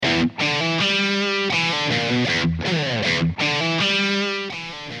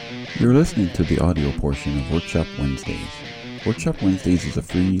You're listening to the audio portion of Workshop Wednesdays. Workshop Wednesdays is a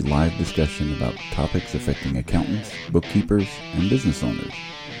free live discussion about topics affecting accountants, bookkeepers, and business owners.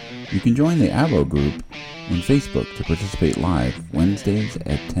 You can join the ABBO group in Facebook to participate live Wednesdays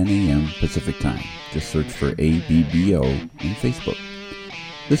at 10 a.m. Pacific Time. Just search for ABBO in Facebook.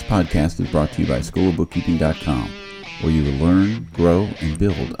 This podcast is brought to you by schoolofbookkeeping.com, where you will learn, grow, and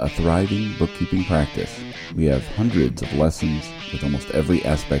build a thriving bookkeeping practice. We have hundreds of lessons with almost every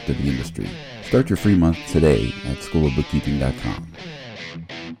aspect of the industry. Start your free month today at schoolofbookkeeping.com.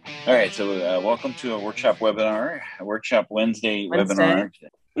 All right, so welcome to a workshop webinar, a Workshop Wednesday webinar.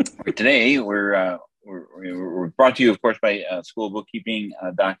 Today, we're brought to you, of course, by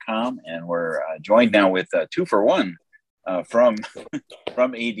schoolofbookkeeping.com, and we're joined now with 2-for-1 from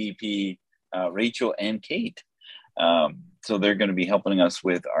ADP, Rachel and Kate. So they're going to be helping us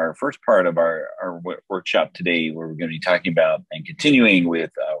with our first part of our workshop today, where we're going to be talking about and continuing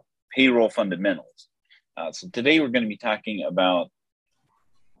with payroll fundamentals. So today we're going to be talking about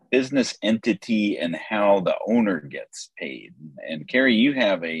business entity and how the owner gets paid. And Carrie, you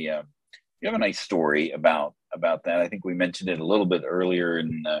have a nice story about that. I think we mentioned it a little bit earlier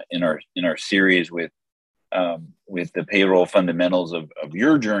in our series with the payroll fundamentals of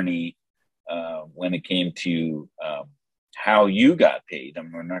your journey when it came to how you got paid. I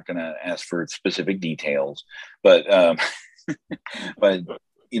mean, we're not going to ask for specific details, but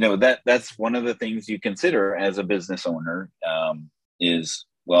you know, that's one of the things you consider as a business owner is,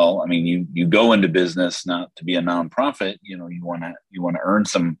 well, I mean, you go into business not to be a nonprofit. You know, you want to earn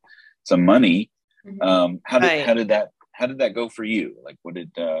some money. Mm-hmm. How did that go for you? Like, what was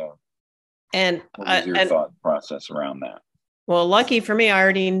your thought process around that? Well, lucky for me, I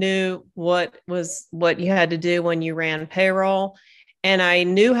already knew what you had to do when you ran payroll, and I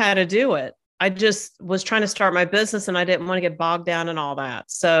knew how to do it. I just was trying to start my business, and I didn't want to get bogged down in all that.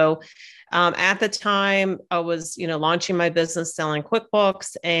 So at the time, I was, launching my business, selling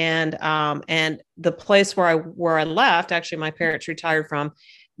QuickBooks, and the place where I left, actually, my parents retired from,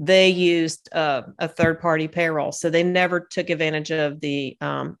 they used a third-party payroll, so they never took advantage of the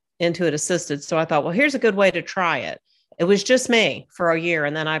Intuit Assisted. So I thought, well, here's a good way to try it. It was just me for a year,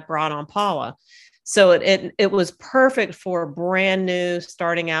 and then I brought on Paula. So it was perfect for brand new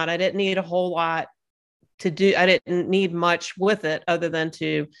starting out. I didn't need a whole lot to do. I didn't need much with it other than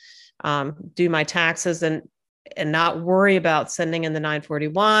to do my taxes and not worry about sending in the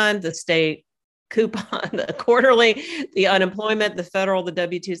 941, the state coupon, the quarterly, the unemployment, the federal, the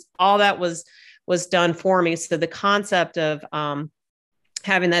W-2s. All that was done for me. So the concept of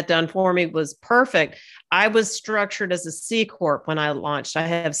having that done for me was perfect. I was structured as a C Corp when I launched. I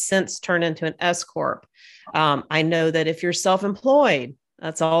have since turned into an S Corp. I know that if you're self-employed,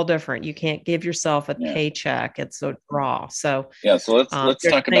 that's all different. You can't give yourself a paycheck. It's a draw. So yeah. So let's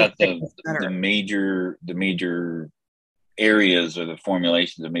talk about the major areas or the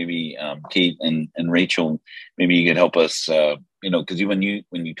formulations of maybe Kate and Rachel. Maybe you could help us. Because when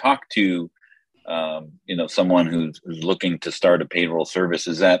you talk to someone who's looking to start a payroll service,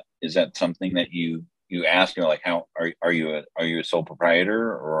 is that something that you ask, like, how are you a sole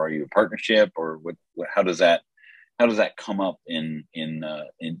proprietor, or are you a partnership, or how does that come up in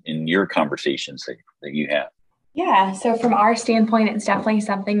your conversations that you have? Yeah, so from our standpoint, it's definitely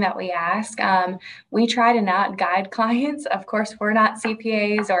something that we ask. We try to not guide clients. Of course, we're not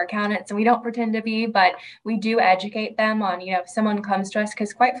CPAs or accountants, and we don't pretend to be, but we do educate them on, if someone comes to us,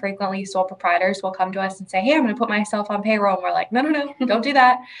 because quite frequently sole proprietors will come to us and say, hey, I'm going to put myself on payroll. And we're like, no, don't do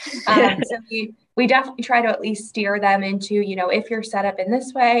that. So we definitely try to at least steer them into, if you're set up in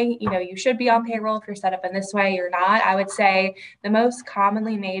this way, you should be on payroll. If you're set up in this way, you're not. I would say the most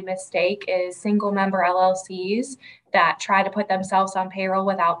commonly made mistake is single member LLCs that try to put themselves on payroll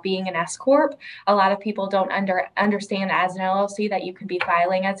without being an S Corp. A lot of people don't understand as an LLC that you can be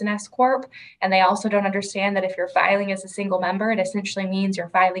filing as an S Corp. And they also don't understand that if you're filing as a single member, it essentially means you're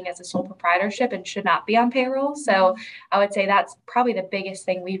filing as a sole proprietorship and should not be on payroll. So I would say that's probably the biggest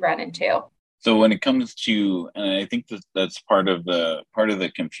thing we run into. So when it comes to, and I think that's part of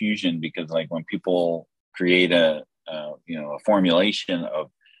the confusion, because like when people create a formulation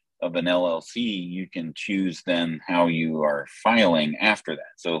of an LLC, you can choose then how you are filing after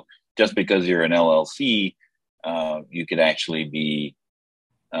that. So just because you're an LLC, you could actually be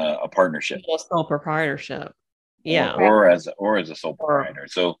a partnership, a sole proprietorship. Yeah. Or as a sole proprietor.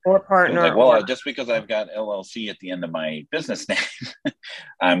 Or partner. Like, well, just because I've got LLC at the end of my business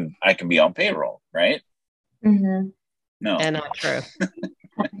name, I can be on payroll, right? Mm-hmm. No. And not true.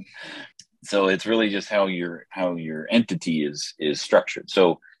 So it's really just how your entity is structured.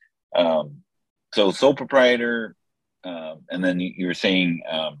 So So sole proprietor, and then you're saying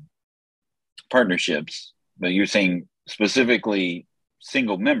partnerships, but you're saying specifically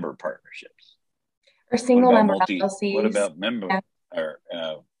single member partnerships. Or single member LLCs. What about member? Yeah. Or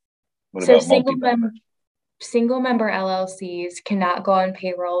what about multi-member? Single member LLCs cannot go on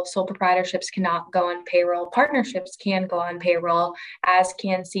payroll. Sole proprietorships cannot go on payroll. Partnerships can go on payroll, as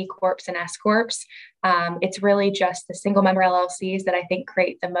can C Corps and S Corps. It's really just the single member LLCs that I think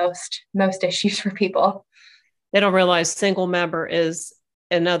create the most issues for people. They don't realize single member is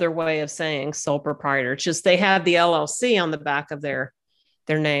another way of saying sole proprietor. It's just they have the LLC on the back of their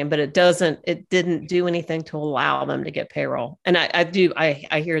name, but it didn't do anything to allow them to get payroll. And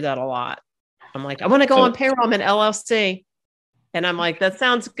I hear that a lot. I'm like, I want to go on payroll. I'm an LLC. And I'm like, that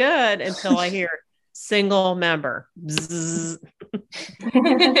sounds good until I hear single member.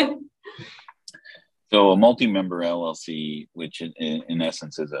 So a multi-member LLC, which in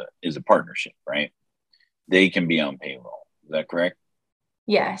essence is a partnership, right? They can be on payroll. Is that correct?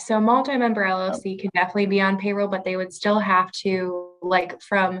 Yeah. So multi-member LLC can definitely be on payroll, but they would still have to,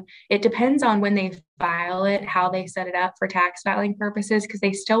 it depends on when they file it, how they set it up for tax filing purposes, because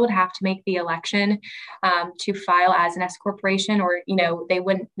they still would have to make the election to file as an S corporation, or, they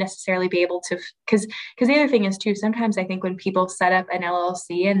wouldn't necessarily be able to, because the other thing is too, sometimes I think when people set up an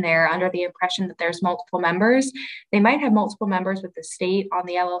LLC and they're under the impression that there's multiple members, they might have multiple members with the state on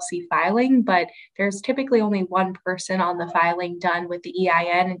the LLC filing, but there's typically only one person on the filing done with the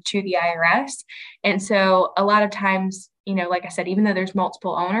EIN and to the IRS. And so a lot of times, like I said, even though there's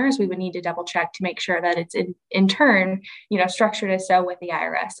multiple owners, we would need to double check to make sure that it's in turn, structured as so with the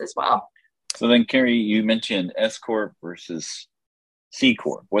IRS as well. So then, Carrie, you mentioned S Corp versus C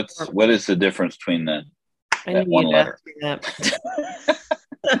Corp. What is the difference between that one letter?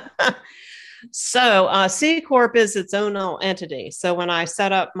 So C Corp is its own entity. So when I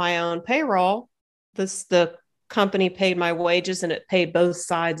set up my own payroll, the company paid my wages and it paid both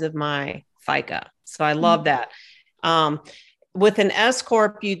sides of my FICA. So I love that. With an S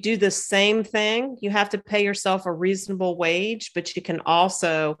Corp, you do the same thing. You have to pay yourself a reasonable wage, but you can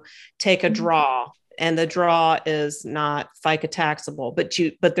also take a draw, and the draw is not FICA taxable,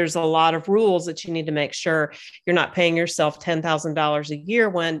 but there's a lot of rules that you need to make sure you're not paying yourself $10,000 a year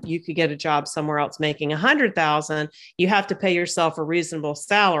when you could get a job somewhere else making $100,000. You have to pay yourself a reasonable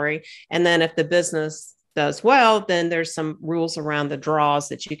salary. And then if the business does well, then there's some rules around the draws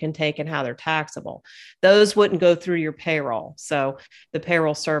that you can take and how they're taxable. Those wouldn't go through your payroll. So the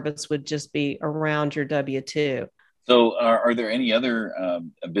payroll service would just be around your W-2. So are there any other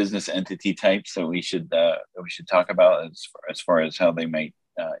business entity types that we should talk about as far as how they might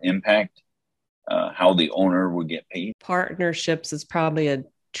impact how the owner would get paid? Partnerships is probably a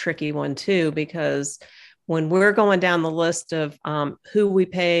tricky one too, because when we're going down the list of who we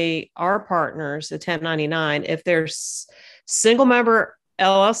pay our partners at 1099, if there's single member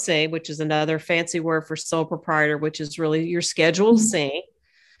LLC, which is another fancy word for sole proprietor, which is really your Schedule C,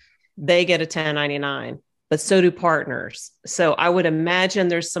 they get a 1099, but so do partners. So I would imagine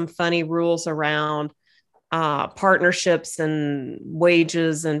there's some funny rules around partnerships and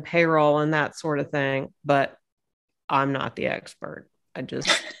wages and payroll and that sort of thing, but I'm not the expert.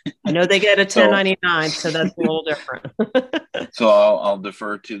 I know they get a 1099, so that's a little different. So I'll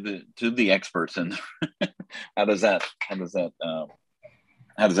defer to the experts. And how does that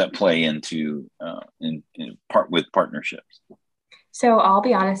play into with partnerships? So I'll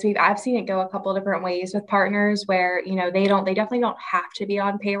be honest with you, I've seen it go a couple of different ways with partners where, they definitely don't have to be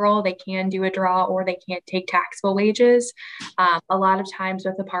on payroll. They can do a draw or they can't take taxable wages. A lot of times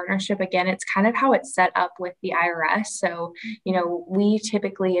with a partnership, again, it's kind of how it's set up with the IRS. So, we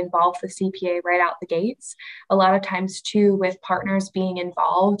typically involve the CPA right out the gates. A lot of times too, with partners being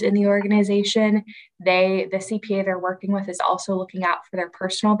involved in the organization, the CPA they're working with is also looking out for their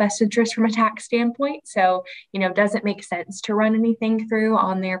personal best interest from a tax standpoint. So, does it make sense to run anything through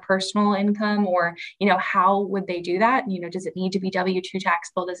on their personal income, or, how would they do that? Does it need to be W-2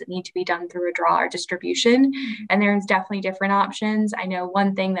 taxable? Does it need to be done through a draw or distribution? And there's definitely different options. I know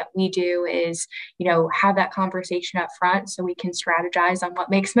one thing that we do is, have that conversation up front so we can strategize on what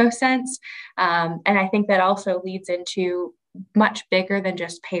makes most sense. And I think that also leads into much bigger than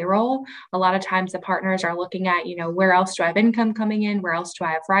just payroll. A lot of times the partners are looking at, where else do I have income coming in? Where else do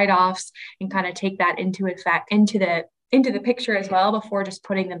I have write-offs? And kind of take that into the picture as well before just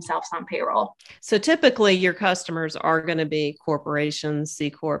putting themselves on payroll. So typically your customers are going to be corporations, C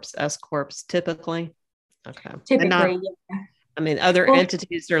Corps, S Corps, typically. Okay. Typically, yeah. Other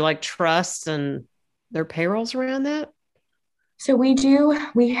entities are like trusts and their payrolls around that. So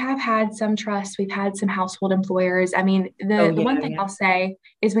we have had some trusts, we've had some household employers. I mean, the one thing I'll say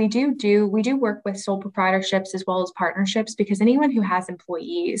is we do work with sole proprietorships as well as partnerships, because anyone who has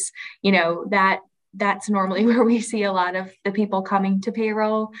employees, that's normally where we see a lot of the people coming to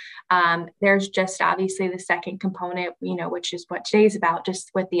payroll. There's just obviously the second component, which is what today's about, just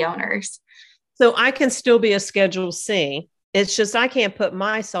with the owners. So I can still be a Schedule C. It's just I can't put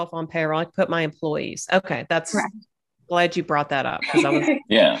myself on payroll. I can put my employees. Okay, that's correct. Glad you brought that up, because I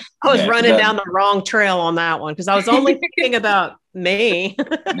was running down the wrong trail on that one, because I was only thinking about me.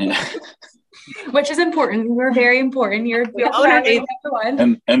 Which is important. We're very important. You're owner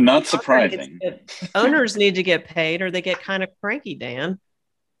and not surprising. Owners need to get paid, or they get kind of cranky, Dan.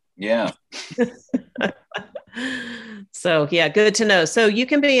 Yeah. So yeah, good to know. So you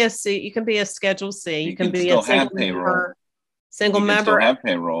can be a C, you can be a Schedule C, you can be a single member. Single member. Still have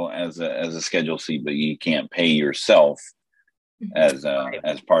payroll as a Schedule C, but you can't pay yourself as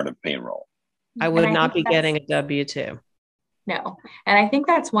part of payroll. I would not be getting a W-2. No. And I think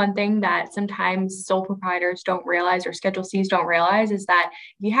that's one thing that sometimes sole proprietors don't realize, or Schedule Cs don't realize, is that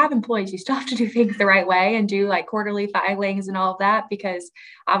if you have employees, you still have to do things the right way and do like quarterly filings and all of that, because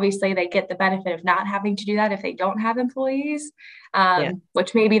obviously they get the benefit of not having to do that if they don't have employees,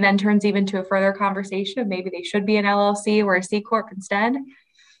 which maybe then turns even to a further conversation of maybe they should be an LLC or a C Corp instead.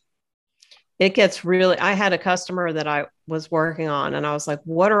 It gets really, I had a customer that I was working on, and I was like,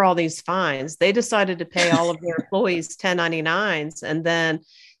 what are all these fines? They decided to pay all of their employees 1099s, and then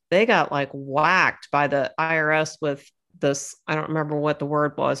they got like whacked by the IRS with this. I don't remember what the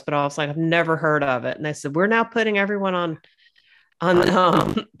word was, but I was like, I've never heard of it. And they said, we're now putting everyone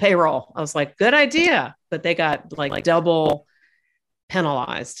on payroll. I was like, good idea. But they got like double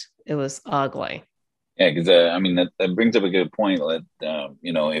penalized. It was ugly. Yeah, because that brings up a good point. That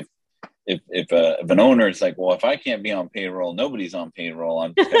if an owner is like, well, if I can't be on payroll, nobody's on payroll,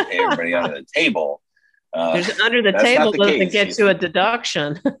 I'm just going to pay everybody under the table. Under the table doesn't get you a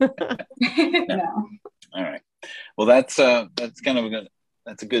deduction. No. All right. Well, that's kind of a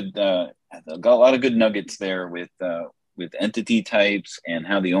good. Got a lot of good nuggets there with entity types and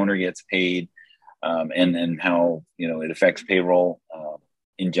how the owner gets paid, and how it affects payroll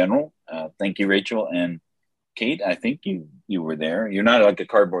in general. Thank you, Rachel and Kate. I think you were there. You're not like a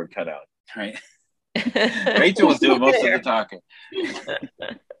cardboard cutout. Right. Rachel was doing most of the talking.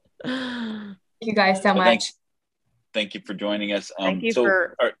 Thank you guys so much. Thank you for joining us. Thank you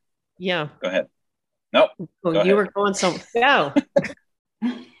Go ahead. Nope. Well, you were going somewhere. Go.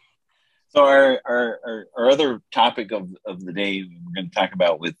 So our other topic of the day we're going to talk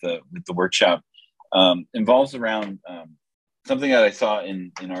about with the workshop involves around something that I saw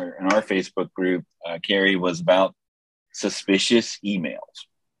in our Facebook group, Carrie, was about suspicious emails.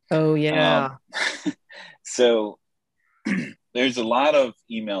 Oh, yeah. So there's a lot of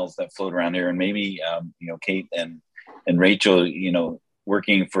emails that float around here, and maybe, Kate and Rachel,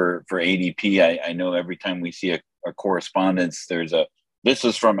 working for ADP, I know every time we see a correspondence, there's this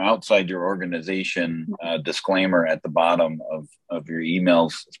is from outside your organization disclaimer at the bottom of your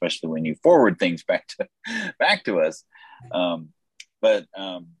emails, especially when you forward things back to us. But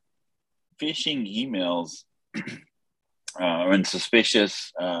phishing emails and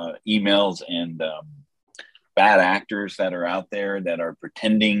suspicious emails and bad actors that are out there that are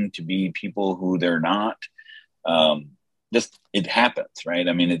pretending to be people who they're not. It happens, right?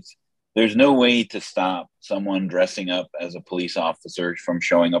 I mean, there's no way to stop someone dressing up as a police officer from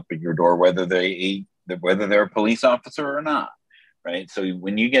showing up at your door, whether they're a police officer or not, right? So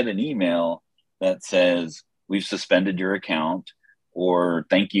when you get an email that says, we've suspended your account, or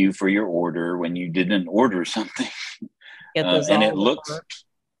thank you for your order when you didn't order something, and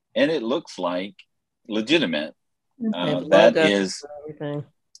it looks like legitimate, that is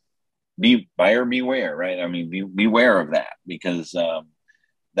buyer beware, right? I mean, beware of that, because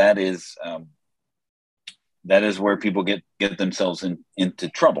that is where people get themselves into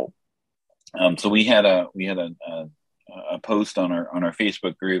trouble. So we had a post on our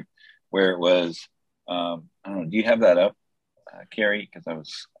Facebook group where it was, I don't know, do you have that up, Carrie? Because I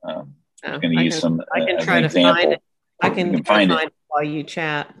was going to use some. I can try to find it. I can find it while you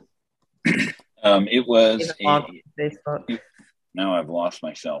chat. It was Facebook. Now I've lost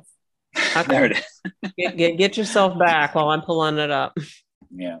myself. Okay. There it is. Get yourself back while I'm pulling it up.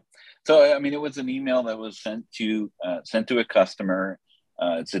 Yeah. So, I mean, it was an email that was sent to a customer.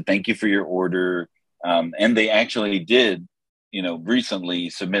 It said, thank you for your order. And they actually did, recently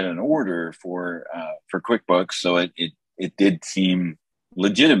submit an order for QuickBooks. So it did seem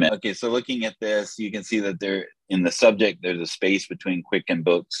legitimate. Okay. So looking at this, you can see that there in the subject, there's a space between Quick and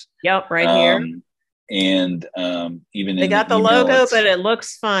Books. Yep. Right here. and even they in got the email, logo, but it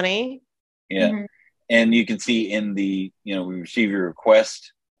looks funny. Yeah. Mm-hmm. And you can see in the, we receive your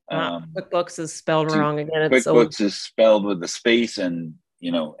request. QuickBooks is spelled wrong again. QuickBooks is spelled with a space, and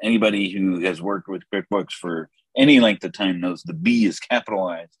anybody who has worked with QuickBooks for any length of time knows the B is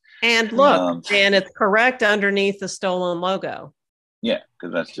capitalized. And look, and it's correct underneath the stolen logo. Yeah,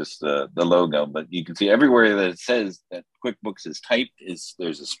 because that's just the logo. But you can see everywhere that it says that QuickBooks is typed,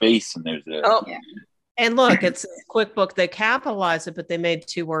 there's a space and there's a. Oh, yeah. And look, it's QuickBooks. They capitalized it, but they made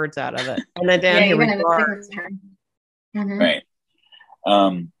 2 words out of it. And then down here, right.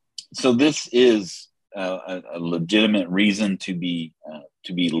 So this is a legitimate reason to be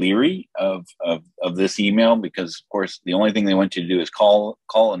leery of this email, because of course the only thing they want you to do is call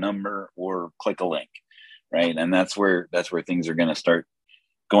a number or click a link, right? And that's where things are going to start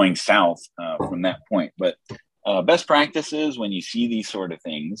going south from that point. But best practices when you see these sort of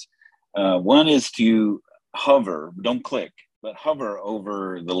things, one is to hover, don't click, but hover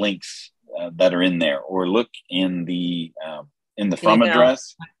over the links that are in there, or look in the from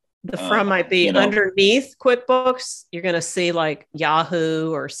address. The from might be underneath QuickBooks. You're going to see like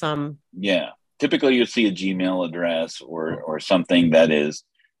Yahoo or some. Yeah. Typically you'll see a Gmail address or something that is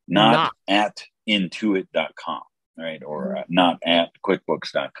not at intuit.com, right? Or not at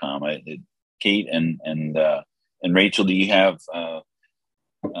QuickBooks.com. Kate and Rachel, do you have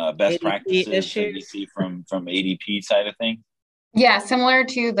best ADP practices that you see from ADP side of things? Yeah, similar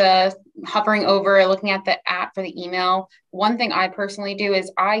to the hovering over, looking at the app for the email. One thing I personally do is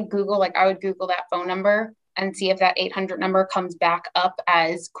I would Google that phone number and see if that 800 number comes back up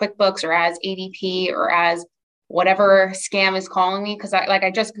as QuickBooks or as ADP or as whatever scam is calling me. Because I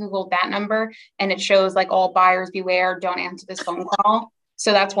just Googled that number and it shows like all buyers beware, don't answer this phone call.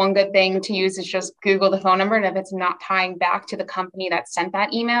 So that's one good thing to use, is just Google the phone number. And if it's not tying back to the company that sent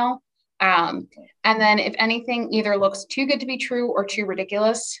that email, and then if anything either looks too good to be true or too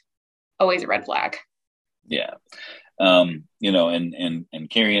ridiculous, always a red flag. Yeah. And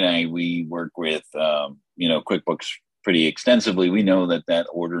Carrie and I, we work with, QuickBooks pretty extensively. We know that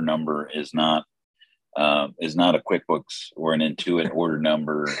order number is not a QuickBooks or an Intuit order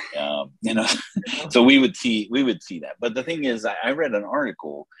number, so we would see that. But the thing is, I read an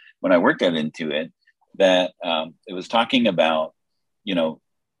article when I worked at Intuit that it was talking about,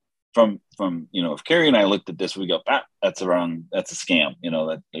 from if Carrie and I looked at this, we go, that's a scam,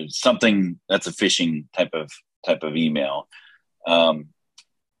 that there's something, that's a phishing type of email,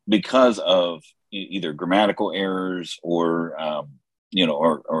 because of either grammatical errors or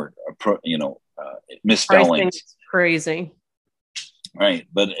misspellings. Crazy, right?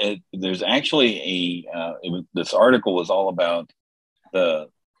 But there's actually this article was all about the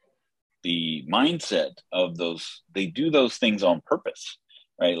mindset of those. They do those things on purpose.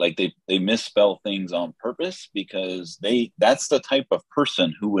 Right, like they misspell things on purpose, because that's the type of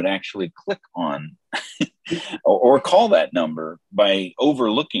person who would actually click on or call that number by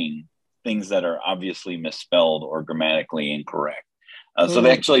overlooking things that are obviously misspelled or grammatically incorrect. So they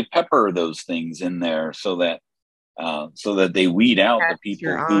actually pepper those things in there so that they weed out the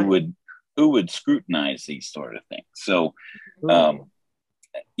people who would scrutinize these sort of things. So so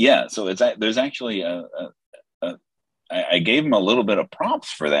there's actually I gave him a little bit of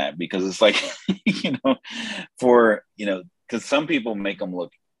prompts for that, because it's like, because some people make them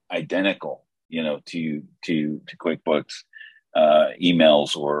look identical, to QuickBooks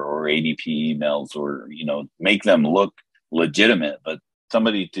emails or ADP emails, or, make them look legitimate. But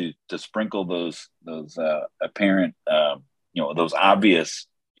somebody to sprinkle those apparent, those obvious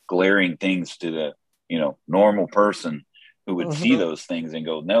glaring things to the, normal person who would see those things and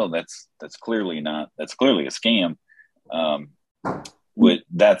go, no, that's clearly a scam.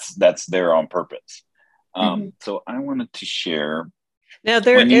 That's there on purpose. So I wanted to share. Now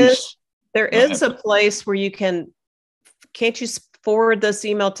there is a place where you can't you forward this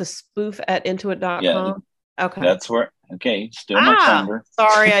email to spoof@intuit.com? Yeah, okay. That's where, still my thunder.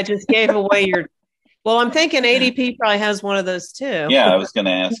 Sorry, I just gave away your, well, I'm thinking ADP probably has one of those too. Yeah, I was going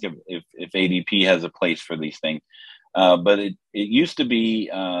to ask if ADP has a place for these things. But it used to be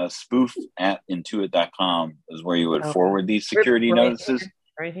spoof@intuit.com is where you would forward these security notices.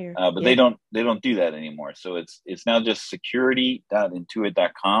 Right here. But they don't do that anymore. So it's now just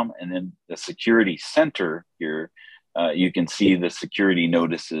security.intuit.com, and then the security center here, you can see the security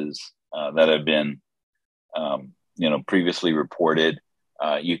notices that have been previously reported.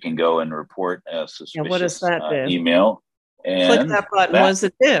 You can go and report a suspicious what does that do? Email. And click that button. What does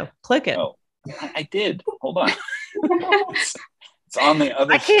it do? Click it. Oh, I did. Hold on. It's on the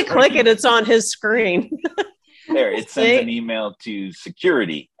other I can't screen. click it. It's on his screen. There, it sends an email to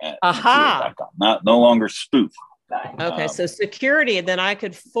security@intuit.com. No longer spoof. Okay, so security, and then I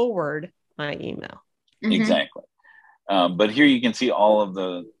could forward my email. Exactly. But here you can see all of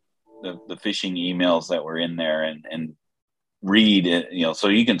the phishing emails that were in there and read it, so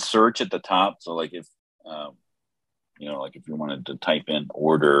you can search at the top. So like if, like if you wanted to type in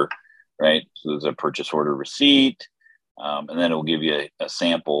order, right? So there's a purchase order receipt, and then it will give you a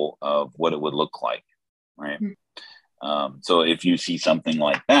sample of what it would look like, right? So if you see something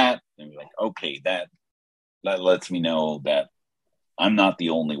like that, then you're like, okay, that lets me know that I'm not the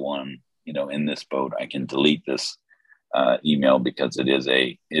only one, in this boat. I can delete this email because it has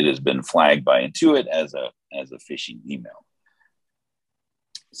been flagged by Intuit as a phishing email.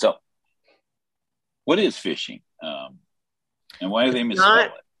 So, what is phishing, and why do they misspell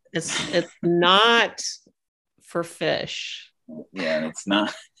it? It's not for fish. Yeah, and it's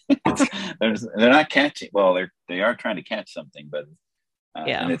not. They're not catching. Well, they are trying to catch something, but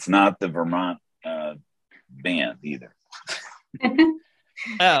and it's not the Vermont band either.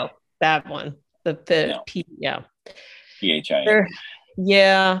 Oh, that one. The PHI.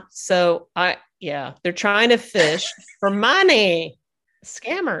 So they're trying to fish for money.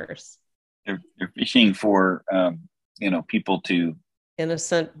 Scammers. They're fishing for people to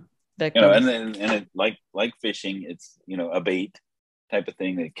innocent victims. And it like fishing, it's a bait type of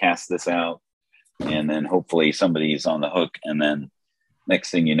thing. They cast this out, and then hopefully somebody's on the hook, and then next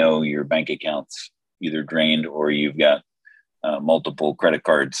thing you know, your bank account's either drained or you've got multiple credit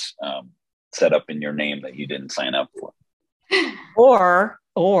cards set up in your name that you didn't sign up for. Or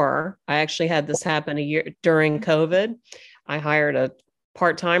I actually had this happen a year during COVID. I hired a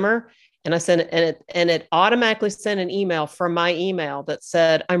part-timer, and I sent it, and it automatically sent an email from my email that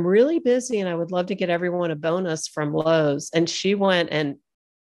said, "I'm really busy and I would love to get everyone a bonus from Lowe's." And she went and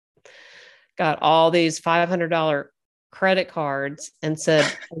got all these $500 credit cards and said,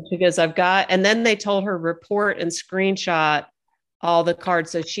 because and then they told her report and screenshot all the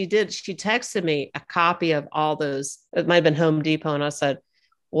cards. So she texted me a copy of all those. It might've been Home Depot. And I said,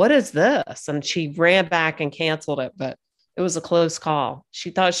 "What is this?" And she ran back and canceled it, but it was a close call.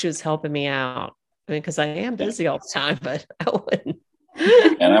 She thought she was helping me out. I mean, because I am busy all the time, but I wouldn't.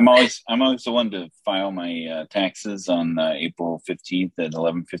 And I'm always the one to file my taxes on April 15th at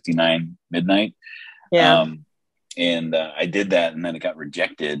 11:59 midnight. Yeah. And I did that, and then it got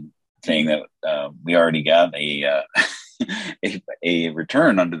rejected, saying that we already got a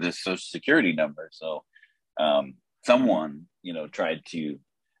return under this Social Security number. So someone, tried to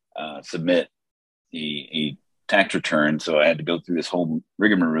submit a tax return. So I had to go through this whole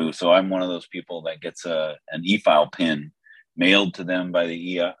rigmarole. So I'm one of those people that gets an e-file pin mailed to them by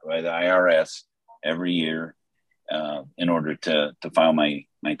the IRS every year in order to file my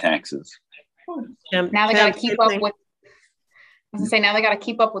taxes. Now they got to keep up with. I was gonna say, now they got to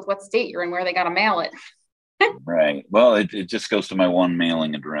keep up with what state you're in, where they got to mail it. Right. Well, it just goes to my one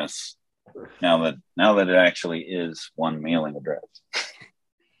mailing address. Now that it actually is one mailing address.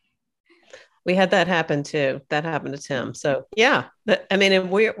 We had that happen too. That happened to Tim. So yeah, I mean, and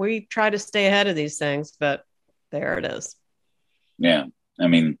we try to stay ahead of these things, but there it is. Yeah. I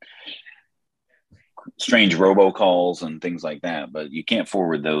mean, strange robocalls and things like that, but you can't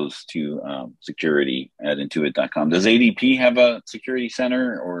forward those to security@intuit.com. Does ADP have a security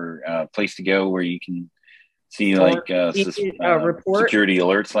center or a place to go where you can see security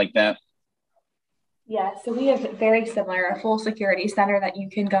alerts like that? Yeah, so we have very similar, a full security center that you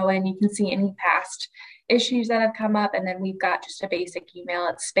can go in. You can see any past issues that have come up. And then we've got just a basic email.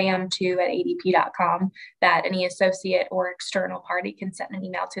 It's spam2@adp.com that any associate or external party can send an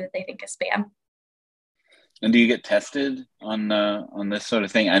email to that they think is spam. And do you get tested on this sort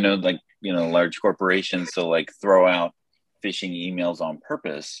of thing? I know, large corporations, so throw out phishing emails on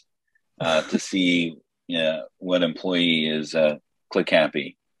purpose to see what employee is click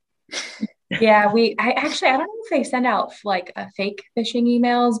happy. Yeah, I don't know if they send out fake phishing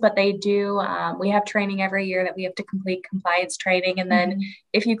emails, but they do. We have training every year that we have to complete compliance training. And then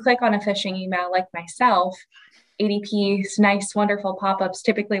if you click on a phishing email like myself, ADP's nice, wonderful pop-ups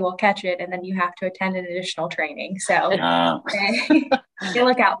typically will catch it, and then you have to attend an additional training. So you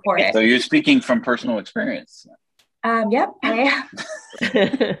look out for it. So you're speaking from personal experience. Yep, I am.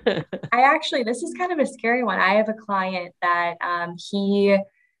 This is kind of a scary one. I have a client that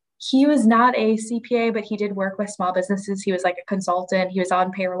he was not a CPA, but he did work with small businesses. He was like a consultant. He was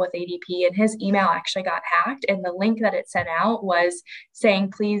on payroll with ADP, and his email actually got hacked. And the link that it sent out was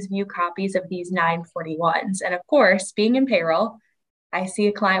saying, "Please view copies of these 941s." And of course, being in payroll, I see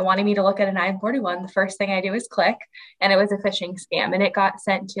a client wanting me to look at a 941. The first thing I do is click, and it was a phishing scam, and it got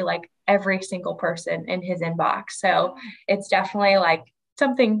sent to like every single person in his inbox. So it's definitely like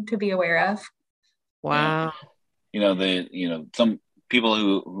something to be aware of. Wow. Some people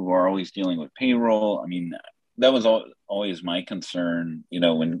who are always dealing with payroll. I mean, that was always my concern,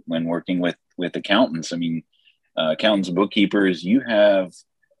 when working with accountants. I mean, accountants and bookkeepers, you have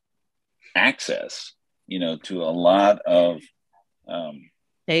access, to a lot of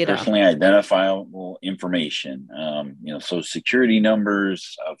data, personally identifiable information, social security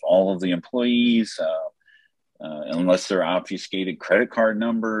numbers of all of the employees, unless they're obfuscated, credit card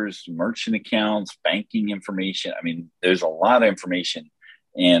numbers, merchant accounts, banking information. I mean, there's a lot of information.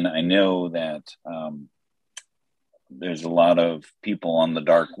 And I know that there's a lot of people on the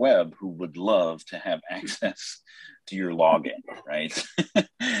dark web who would love to have access to your login, right?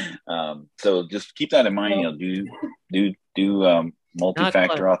 So just keep that in mind. Do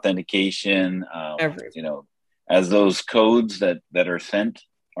multi-factor authentication. As those codes that are sent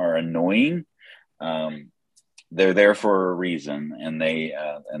are annoying, they're there for a reason, and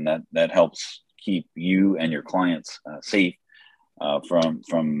that helps keep you and your clients safe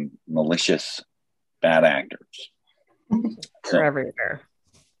from malicious bad actors. So, everywhere.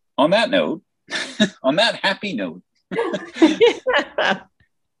 On that note, on that happy note,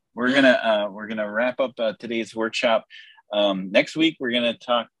 we're gonna wrap up today's workshop. Next week we're gonna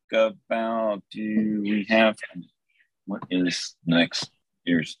talk about. Do we have what is next?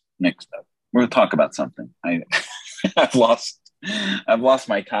 Here's next up. We're gonna talk about something. I've lost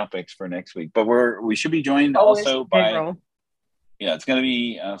my topics for next week, but we should be joined also by payroll. Yeah, it's gonna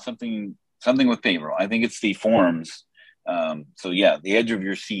be something with payroll. I think it's the forms. The edge of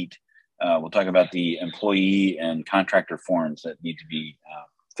your seat. We'll talk about the employee and contractor forms that need to be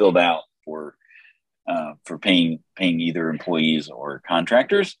filled out for paying either employees or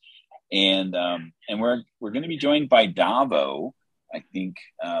contractors, and we're going to be joined by Davo. I think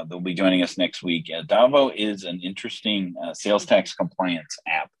they'll be joining us next week. Davo is an interesting sales tax compliance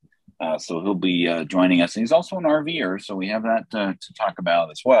app, so he'll be joining us. And he's also an RVer, so we have that to talk about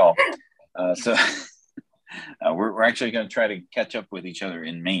as well. We're actually going to try to catch up with each other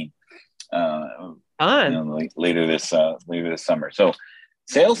in Maine later this summer. So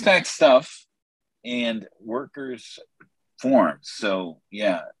sales tax stuff and workers forms. So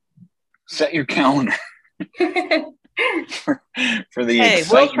yeah, set your calendar for the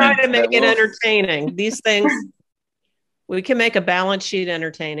excitement. We'll try to make it entertaining. These things, we can make a balance sheet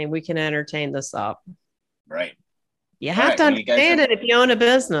entertaining. We can entertain this up. Right. You have to understand it if you own a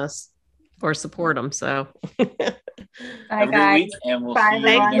business or support them. So bye guys. Week, and we'll bye, see you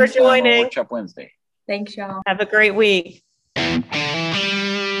Thanks for joining Workshop Wednesday. Thanks, y'all. Have a great week.